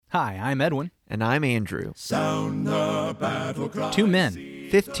Hi, I'm Edwin. And I'm Andrew. Sound the battle cry. 2 men,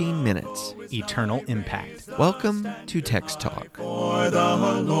 15 minutes. eternal impact. Welcome to Text Talk. For the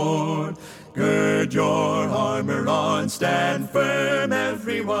Lord, gird your armor on, stand firm,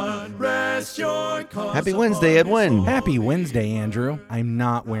 everyone. Rest your cause. Happy Wednesday, Edwin. Happy Wednesday, Andrew. I'm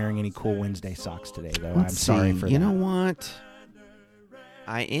not wearing any cool Wednesday socks today, though. I'm Let's sorry see. for You that. know what?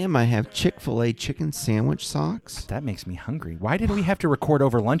 I have Chick-fil-A chicken sandwich socks. That makes me hungry. Why did we have to record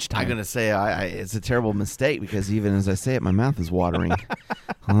over lunchtime? I'm going to say it's a terrible mistake because even as I say it, my mouth is watering.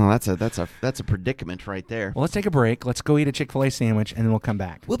 Oh, that's a predicament right there. Well, let's take a break. Let's go eat a Chick-fil-A sandwich, and then we'll come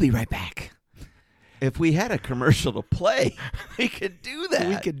back. We'll be right back. If we had a commercial to play, we could do that.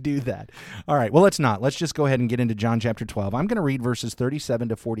 We could do that. All right. Well, let's not. Let's just go ahead and get into John chapter 12. I'm going to read verses 37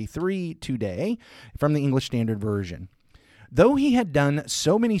 to 43 today from the English Standard Version. Though he had done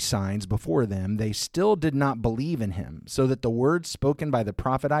so many signs before them, they still did not believe in him, so that the words spoken by the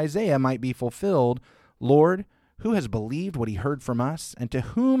prophet Isaiah might be fulfilled. Lord, who has believed what he heard from us, and to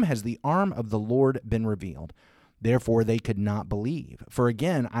whom has the arm of the Lord been revealed? Therefore they could not believe. For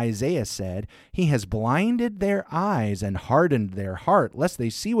again Isaiah said, He has blinded their eyes and hardened their heart, lest they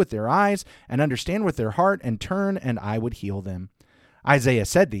see with their eyes and understand with their heart and turn, and I would heal them. Isaiah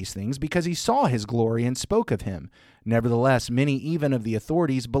said these things because he saw his glory and spoke of him. Nevertheless, many even of the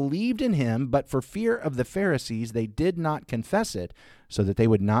authorities believed in him, but for fear of the Pharisees they did not confess it, so that they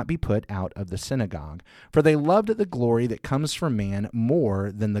would not be put out of the synagogue. For they loved the glory that comes from man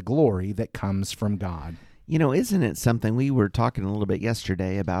more than the glory that comes from God. You know, isn't it something? We were talking a little bit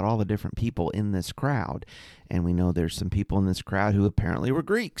yesterday about all the different people in this crowd, and we know there's some people in this crowd who apparently were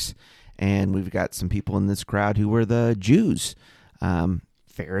Greeks, and we've got some people in this crowd who were the Jews,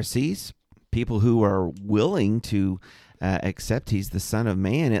 Pharisees, people who are willing to accept he's the Son of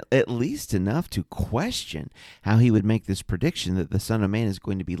Man, at least enough to question how he would make this prediction that the Son of Man is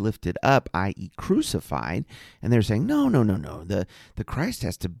going to be lifted up, i.e. crucified. And they're saying, no. The Christ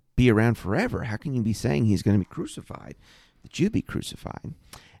has to be around forever. How can you be saying he's going to be crucified? That you be crucified.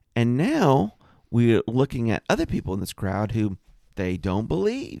 And now we're looking at other people in this crowd who they don't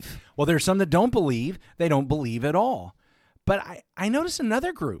believe. Well, there's some that don't believe. They don't believe at all. But I notice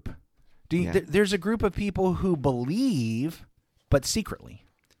another group. There's a group of people who believe, but secretly.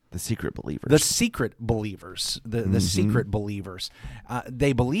 The secret believers. The secret believers. The secret believers.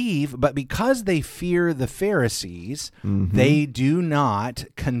 They believe, but because they fear the Pharisees, they do not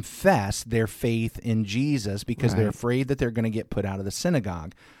confess their faith in Jesus because they're afraid that they're going to get put out of the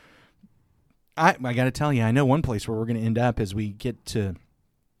synagogue. I got to tell you, I know one place where we're going to end up as we get to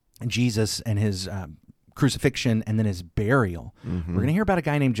Jesus and his crucifixion and then his burial. We're going to hear about a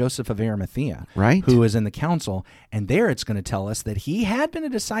guy named Joseph of Arimathea, right, who was in the council, and there it's going to tell us that he had been a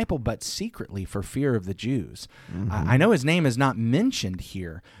disciple, but secretly for fear of the Jews. I know his name is not mentioned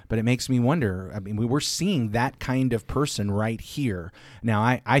here, but it makes me wonder. I mean, we're seeing that kind of person right here. Now,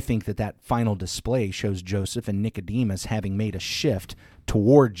 I think that final display shows Joseph and Nicodemus having made a shift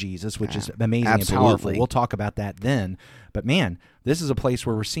toward Jesus, which is amazing and powerful. We'll talk about that then. But man, this is a place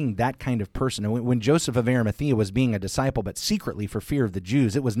where we're seeing that kind of person. And when Joseph of Arimathea was being a disciple, but secretly for fear of the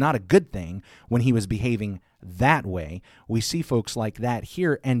Jews, it was not a good thing when he was behaving that way. We see folks like that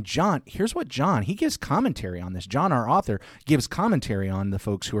here. And John, here's what he gives commentary on this. John, our author, gives commentary on the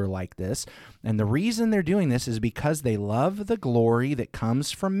folks who are like this. And the reason they're doing this is because they love the glory that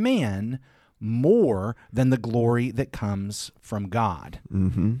comes from man more than the glory that comes from God.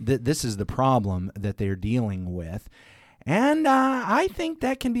 This is the problem that they're dealing with. And I think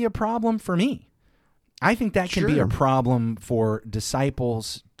that can be a problem for me. I think that can be a problem for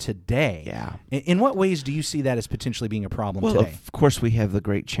disciples today. Yeah. In what ways do you see that as potentially being a problem today? Well, of course, we have the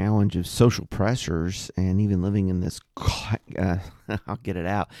great challenge of social pressures and even living in this, I'll get it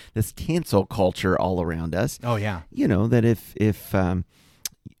out, this cancel culture all around us. Oh, yeah. You know, that if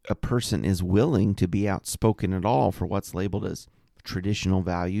a person is willing to be outspoken at all for what's labeled as traditional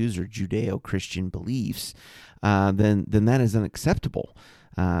values or Judeo-Christian beliefs, then that is unacceptable.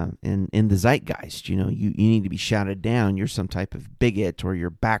 In the zeitgeist, you need to be shouted down. You're some type of bigot or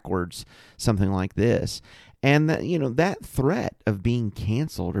you're backwards, something like this. And that threat of being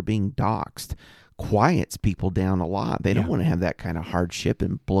canceled or being doxxed quiets people down a lot. They don't want to have that kind of hardship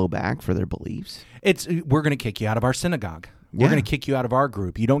and blowback for their beliefs. We're going to kick you out of our synagogue. We're going to kick you out of our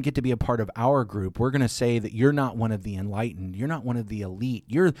group. You don't get to be a part of our group. We're going to say that you're not one of the enlightened. You're not one of the elite.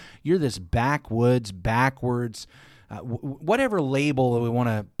 You're this backwards, whatever label that we want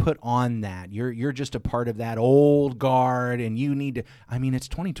to put on that. You're just a part of that old guard, and you need to. I mean, it's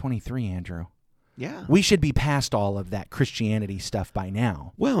 2023, Andrew. Yeah. We should be past all of that Christianity stuff by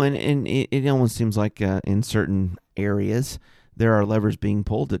now. Well, and it almost seems like in certain areas there are levers being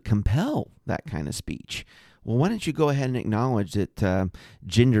pulled to compel that kind of speech. Well, why don't you go ahead and acknowledge that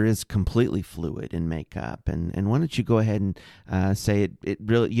gender is completely fluid in makeup, and why don't you go ahead and say it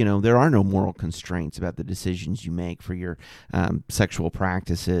really, there are no moral constraints about the decisions you make for your sexual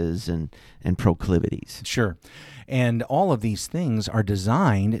practices and proclivities. Sure. And all of these things are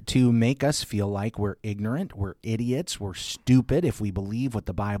designed to make us feel like we're ignorant, we're idiots, we're stupid if we believe what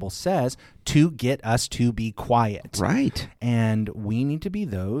the Bible says, to get us to be quiet. Right. And we need to be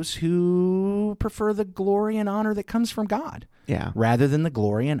those who prefer the glory and honor that comes from God. Yeah. Rather than the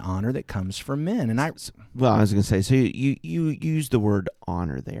glory and honor that comes from men. And I was going to say, so you use the word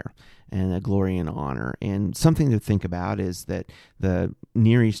honor there, and the glory and honor. And something to think about is that the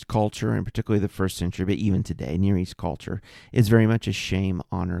Near East culture, and particularly the first century, but even today, Near East culture is very much a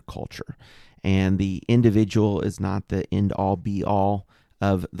shame-honor culture. And the individual is not the end-all, be-all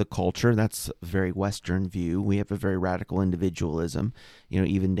of the culture. That's a very Western view. We have a very radical individualism,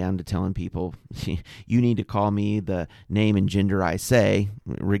 even down to telling people, you need to call me the name and gender I say,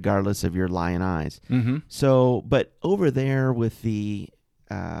 regardless of your lying eyes. Mm-hmm. So, but over there with the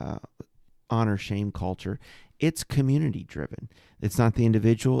honor shame culture, it's community driven. It's not the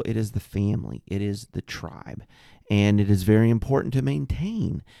individual, it is the family, it is the tribe. And it is very important to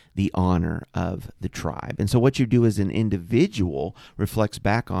maintain the honor of the tribe. And so what you do as an individual reflects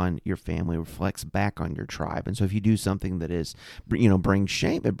back on your family, reflects back on your tribe. And so if you do something that is, brings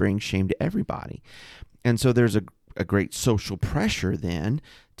shame, it brings shame to everybody. And so there's a great social pressure then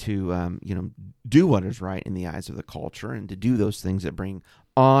to, do what is right in the eyes of the culture and to do those things that bring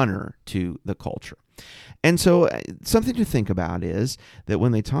honor to the culture. And so something to think about is that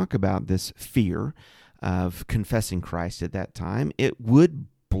when they talk about this fear of confessing Christ at that time, it would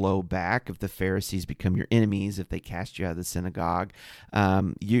blow back if the Pharisees become your enemies, if they cast you out of the synagogue.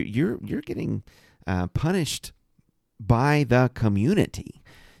 You're getting punished by the community.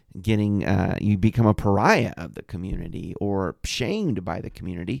 You become a pariah of the community or shamed by the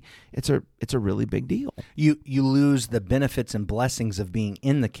community. It's a really big deal. You lose the benefits and blessings of being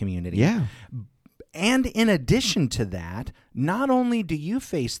in the community. Yeah. And in addition to that, not only do you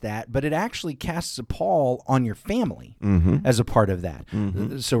face that, but it actually casts a pall on your family as a part of that.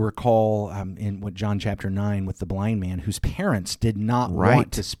 Mm-hmm. So recall in what John chapter 9 with the blind man whose parents did not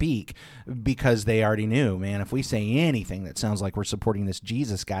want to speak because they already knew, man, if we say anything that sounds like we're supporting this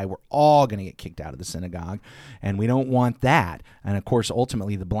Jesus guy, we're all going to get kicked out of the synagogue, and we don't want that. And of course,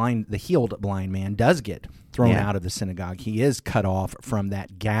 ultimately, the healed blind man does get thrown out of the synagogue. He is cut off from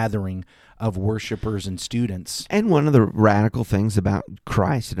that gathering of worshipers and students. And one of the radical things about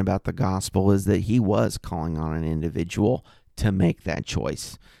Christ and about the gospel is that he was calling on an individual to make that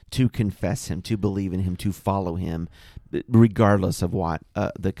choice, to confess him, to believe in him, to follow him, regardless of what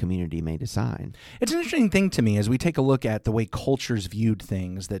the community may decide. It's an interesting thing to me as we take a look at the way cultures viewed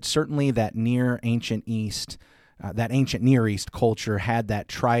things, that certainly that ancient Near East culture had that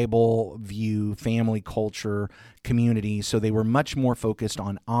tribal view, family culture, community, so they were much more focused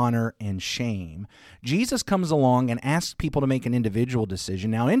on honor and shame. Jesus comes along and asks people to make an individual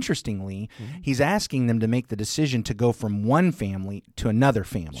decision. Now, interestingly, he's asking them to make the decision to go from one family to another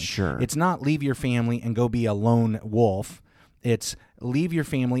family. Sure. It's not leave your family and go be a lone wolf. It's leave your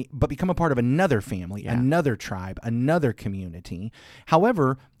family, but become a part of another family, another tribe, another community.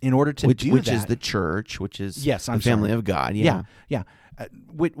 However, in order to do that... Which is the church, which is the family of God. Yeah.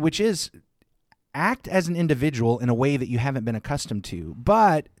 Which is act as an individual in a way that you haven't been accustomed to.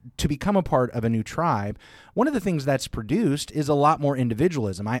 But to become a part of a new tribe, one of the things that's produced is a lot more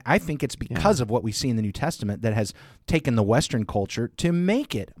individualism. I think it's because of what we see in the New Testament that has taken the Western culture to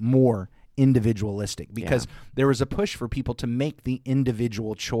make it more individualistic, because there was a push for people to make the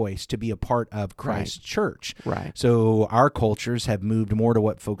individual choice to be a part of Christ's church. Right. So our cultures have moved more to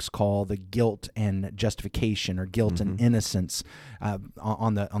what folks call the guilt and justification, or guilt and innocence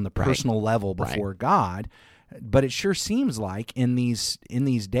on the personal level before God. But it sure seems like in these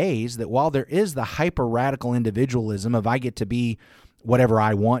days that while there is the hyper radical individualism of I get to be whatever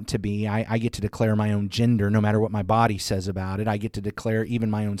I want to be, I get to declare my own gender no matter what my body says about it. I get to declare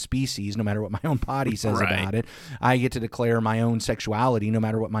even my own species no matter what my own body says about it. I get to declare my own sexuality no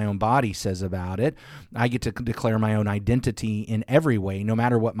matter what my own body says about it. I get to declare my own identity in every way no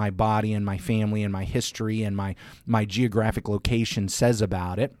matter what my body and my family and my history and my geographic location says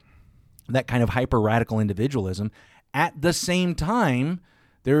about it. That kind of hyper-radical individualism. At the same time,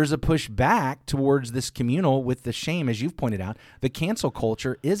 there is a push back towards this communal with the shame, as you've pointed out. The cancel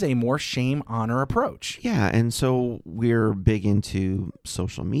culture is a more shame-honor approach. Yeah, and so we're big into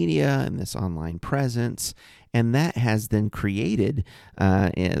social media and this online presence, and that has then created,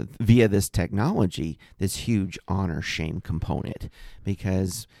 via this technology, this huge honor-shame component,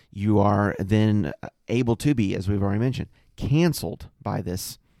 because you are then able to be, as we've already mentioned, canceled by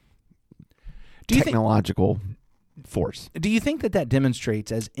this technological force. Do you think that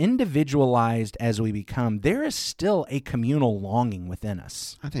demonstrates, as individualized as we become, there is still a communal longing within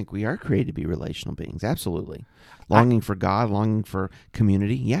us? I think we are created to be relational beings, absolutely. Longing for God, longing for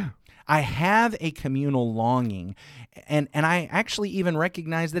community, yeah. I have a communal longing, and I actually even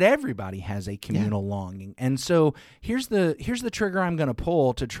recognize that everybody has a communal longing. And so here's the trigger I'm going to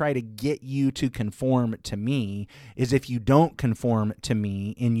pull to try to get you to conform to me, is if you don't conform to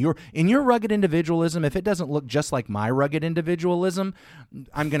me in your rugged individualism, if it doesn't look just like my rugged individualism,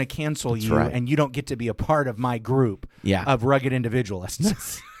 I'm going to cancel you, right. and you don't get to be a part of my group of rugged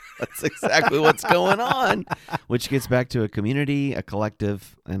individualists. That's exactly what's going on, which gets back to a community, a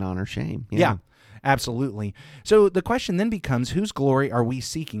collective, and honor shame. Yeah, absolutely. So the question then becomes, whose glory are we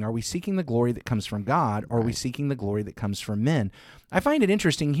seeking? Are we seeking the glory that comes from God, or are we seeking the glory that comes from men? I find it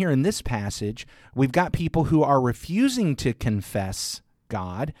interesting here in this passage, we've got people who are refusing to confess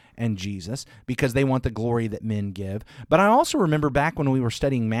God and Jesus because they want the glory that men give. But I also remember back when we were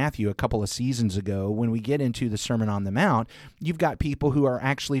studying Matthew a couple of seasons ago, when we get into the Sermon on the Mount, you've got people who are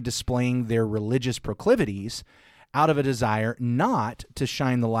actually displaying their religious proclivities out of a desire not to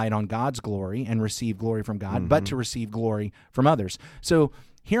shine the light on God's glory and receive glory from God, but to receive glory from others. So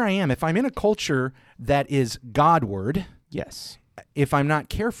here I am. If I'm in a culture that is Godward, yes, if I'm not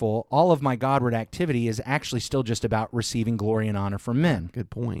careful, all of my Godward activity is actually still just about receiving glory and honor from men. Good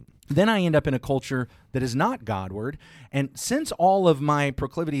point. Then I end up in a culture that is not Godward, and since all of my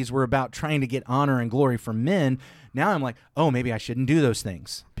proclivities were about trying to get honor and glory from men, now I'm like, oh, maybe I shouldn't do those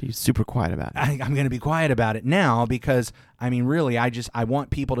things. Be super quiet about it. I'm going to be quiet about it now because, I mean, really, I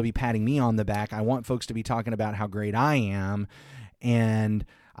want people to be patting me on the back. I want folks to be talking about how great I am, and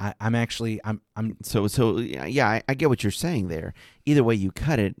I'm So yeah, I get what you're saying there. Either way you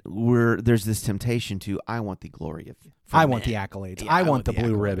cut it, there's this temptation to, I want the glory of. I want the accolades. Yeah, I want the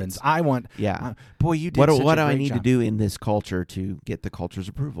blue ribbons. I want. Yeah. Boy, you did. What such do a I great need job. to do in this culture to get the culture's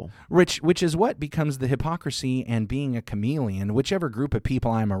approval? Which is what becomes the hypocrisy and being a chameleon. Whichever group of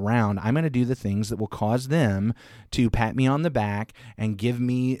people I'm around, I'm going to do the things that will cause them to pat me on the back and give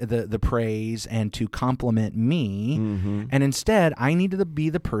me the praise and to compliment me. Mm-hmm. And instead, I need to be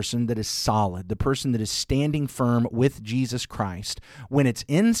the person that is solid, the person that is standing firm with Jesus Christ. When it's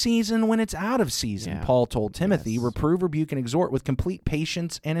in season, when it's out of season, Yeah. Paul told Timothy, Yes. reprove, rebuke, and exhort with complete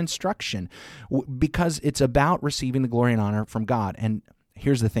patience and instruction, because it's about receiving the glory and honor from God. And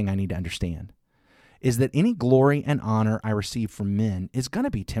here's the thing I need to understand, is that any glory and honor I receive from men is going to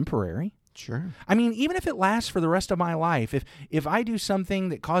be temporary. Sure. I mean, even if it lasts for the rest of my life, if I do something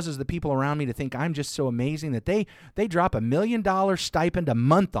that causes the people around me to think I'm just so amazing that they drop $1 million stipend a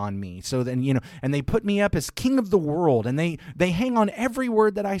month on me, so then, and they put me up as king of the world, and they hang on every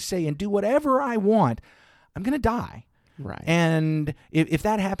word that I say and do whatever I want, I'm going to die. Right. And if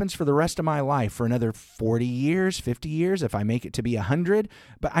that happens for the rest of my life, for another 40 years, 50 years, if I make it to be 100,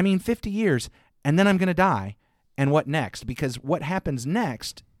 but I mean 50 years, and then I'm going to die. And what next? Because what happens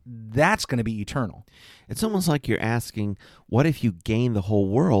next, that's going to be eternal. It's almost like you're asking, what if you gain the whole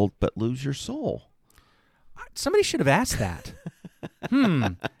world but lose your soul? Somebody should have asked that.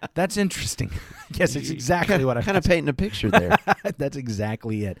 That's interesting. Yes, it's exactly what I'm kind of painting a picture there. That's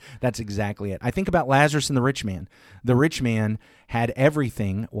exactly it. I think about Lazarus and the rich man. The rich man had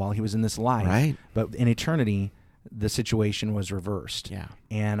everything while he was in this life, Right. But in eternity, the situation was reversed. Yeah.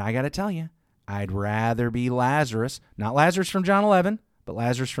 And I got to tell you, I'd rather be Lazarus, not Lazarus from John 11, but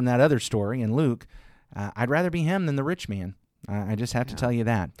Lazarus from that other story in Luke. I'd rather be him than the rich man. I just have to tell you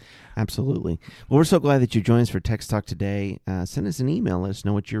that. Absolutely. Well, we're so glad that you joined us for Text Talk today. Send us an email. Let us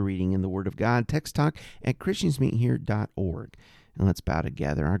know what you're reading in the Word of God. TextTalk@ChristiansMeetHere.org. And let's bow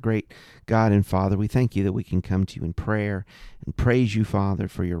together. Our great God and Father, we thank you that we can come to you in prayer and praise you, Father,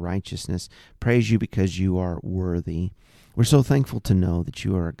 for your righteousness. Praise you because you are worthy. We're so thankful to know that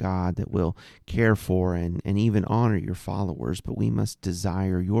you are a God that will care for and even honor your followers, but we must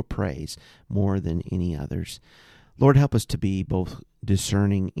desire your praise more than any others. Lord, help us to be both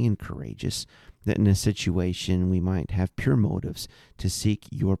discerning and courageous, that in a situation we might have pure motives to seek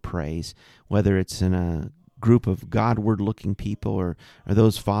your praise, whether it's in a group of Godward-looking people or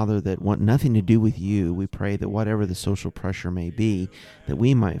those, Father, that want nothing to do with you. We pray that whatever the social pressure may be, that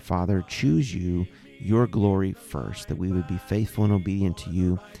we might, Father, choose you your glory first, that we would be faithful and obedient to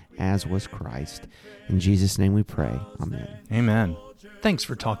you as was Christ. In Jesus' name we pray. Amen. Amen. Thanks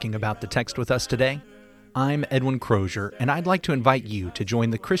for talking about the text with us today. I'm Edwin Crozier, and I'd like to invite you to join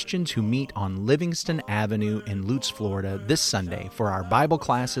the Christians who meet on Livingston Avenue in Lutz, Florida this Sunday for our Bible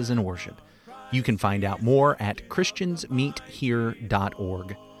classes and worship. You can find out more at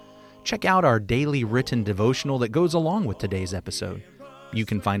christiansmeethere.org. Check out our daily written devotional that goes along with today's episode. You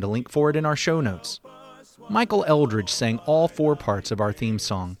can find a link for it in our show notes. Michael Eldridge sang all 4 parts of our theme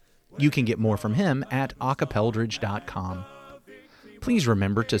song. You can get more from him at acapeldridge.com. Please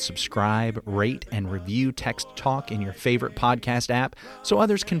remember to subscribe, rate, and review Text Talk in your favorite podcast app so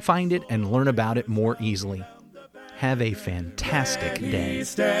others can find it and learn about it more easily. Have a fantastic day.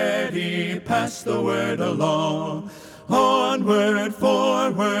 Steady, pass the word along. Onward,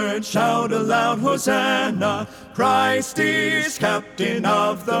 forward, shout aloud, Hosanna. Christ is captain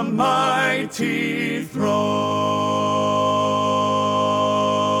of the mighty throne.